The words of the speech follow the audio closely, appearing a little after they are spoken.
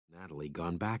Natalie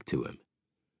gone back to him?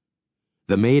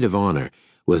 The maid of honor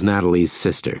was Natalie's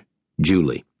sister,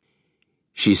 Julie.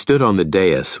 She stood on the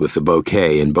dais with the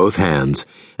bouquet in both hands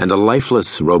and a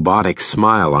lifeless, robotic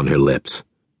smile on her lips.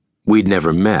 We'd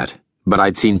never met, but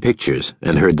I'd seen pictures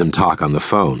and heard them talk on the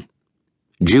phone.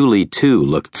 Julie, too,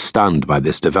 looked stunned by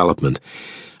this development.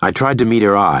 I tried to meet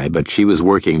her eye, but she was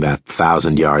working that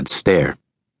 1,000-yard stare.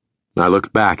 I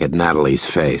looked back at Natalie's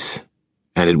face,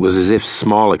 and it was as if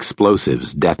small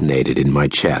explosives detonated in my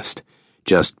chest.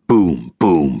 Just boom,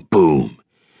 boom, boom.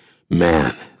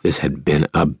 Man, this had been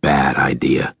a bad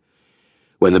idea.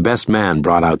 When the best man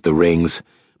brought out the rings,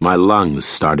 my lungs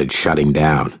started shutting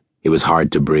down. It was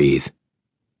hard to breathe.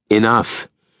 Enough.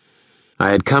 I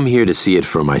had come here to see it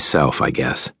for myself, I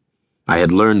guess. I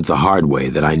had learned the hard way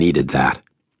that I needed that.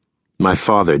 My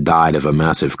father died of a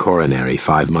massive coronary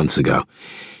 5 months ago.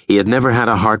 He had never had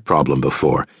a heart problem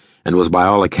before, and was by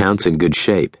all accounts in good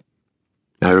shape.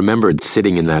 I remembered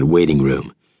sitting in that waiting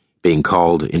room, being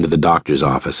called into the doctor's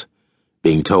office,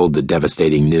 being told the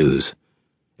devastating news,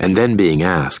 and then being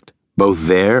asked, both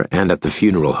there and at the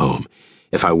funeral home,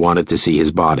 if I wanted to see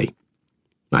his body.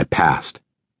 I passed.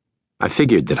 I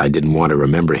figured that I didn't want to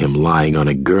remember him lying on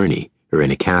a gurney or in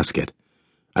a casket.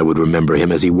 I would remember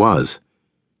him as he was.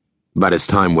 But as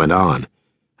time went on,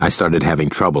 I started having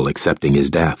trouble accepting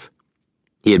his death.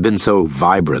 He had been so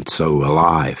vibrant, so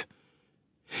alive.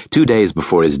 2 days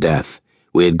before his death,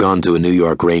 we had gone to a New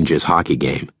York Rangers hockey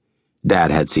game.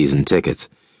 Dad had season tickets,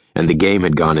 and the game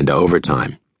had gone into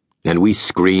overtime, and we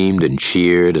screamed and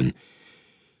cheered and,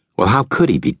 well, how could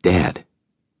he be dead?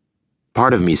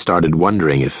 Part of me started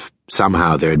wondering if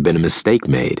somehow there had been a mistake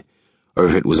made, or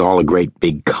if it was all a great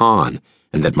big con,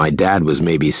 and that my dad was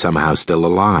maybe somehow still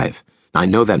alive. I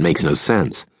know that makes no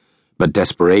sense, but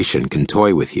desperation can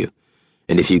toy with you,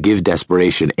 and if you give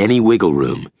desperation any wiggle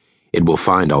room, it will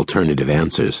find alternative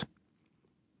answers.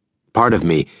 Part of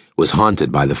me was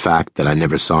haunted by the fact that I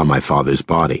never saw my father's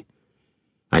body.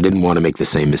 I didn't want to make the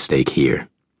same mistake here.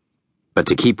 But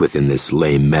to keep within this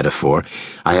lame metaphor,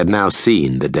 I had now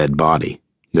seen the dead body.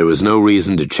 There was no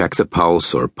reason to check the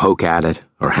pulse or poke at it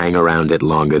or hang around it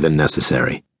longer than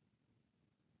necessary.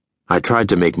 I tried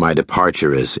to make my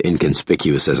departure as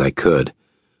inconspicuous as I could.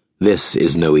 This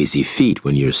is no easy feat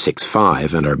when you're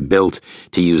 6'5" and are built,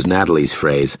 to use Natalie's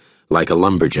phrase, like a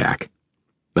lumberjack.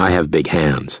 I have big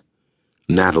hands.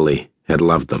 Natalie had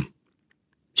loved them.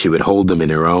 She would hold them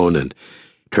in her own and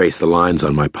trace the lines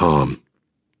on my palm.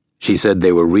 She said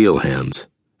they were real hands,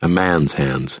 a man's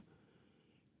hands.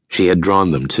 She had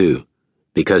drawn them, too,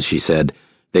 because, she said,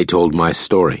 they told my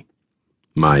story.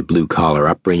 My blue-collar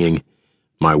upbringing,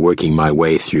 my working my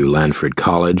way through Lanford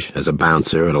College as a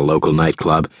bouncer at a local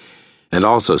nightclub, and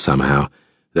also, somehow,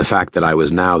 the fact that I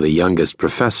was now the youngest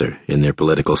professor in their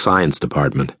political science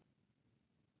department.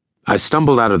 I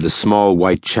stumbled out of the small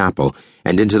white chapel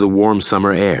and into the warm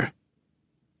summer air.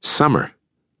 Summer.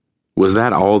 Was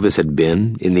that all this had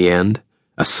been, in the end?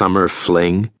 A summer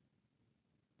fling?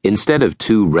 Instead of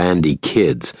 2 randy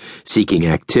kids seeking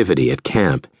activity at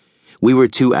camp, we were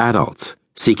 2 adults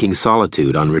seeking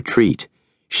solitude on retreat,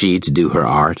 she to do her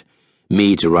art,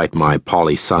 me to write my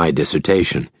poli-sci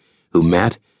dissertation, who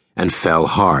met and fell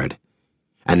hard.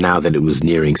 And now that it was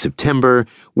nearing September,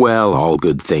 well, all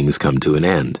good things come to an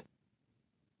end.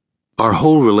 Our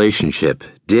whole relationship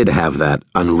did have that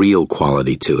unreal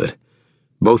quality to it,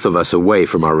 both of us away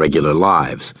from our regular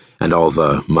lives and all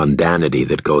the mundanity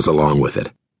that goes along with it.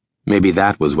 Maybe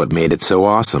that was what made it so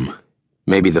awesome.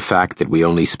 Maybe the fact that we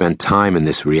only spent time in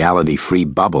this reality-free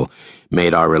bubble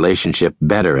made our relationship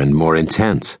better and more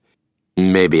intense.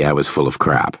 Maybe I was full of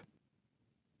crap.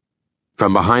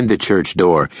 From behind the church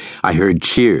door, I heard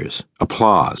cheers,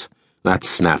 applause. That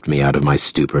snapped me out of my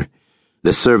stupor.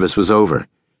 The service was over.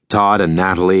 Todd and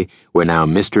Natalie were now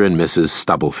Mr. and Mrs.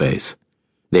 Stubbleface.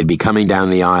 They'd be coming down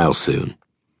the aisle soon.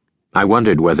 I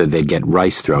wondered whether they'd get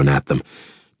rice thrown at them.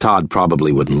 Todd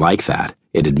probably wouldn't like that.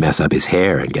 It'd mess up his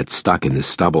hair and get stuck in the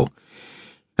stubble.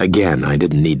 Again, I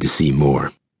didn't need to see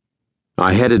more.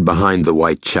 I headed behind the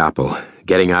white chapel,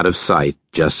 getting out of sight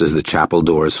just as the chapel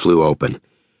doors flew open.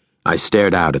 I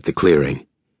stared out at the clearing.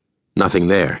 Nothing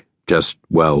there, just,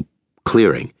 well,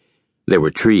 clearing. There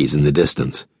were trees in the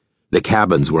distance. The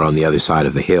cabins were on the other side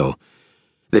of the hill.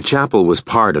 The chapel was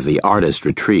part of the artist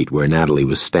retreat where Natalie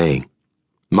was staying.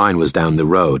 Mine was down the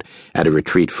road, at a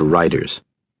retreat for writers.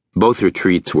 Both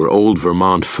retreats were old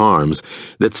Vermont farms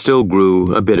that still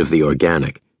grew a bit of the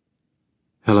organic.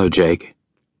 "Hello, Jake."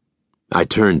 I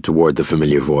turned toward the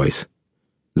familiar voice.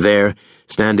 There,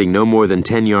 standing no more than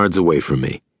 10 yards away from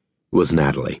me, was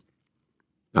Natalie.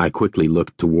 I quickly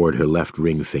looked toward her left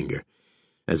ring finger.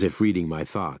 As if reading my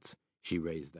thoughts, she raised that.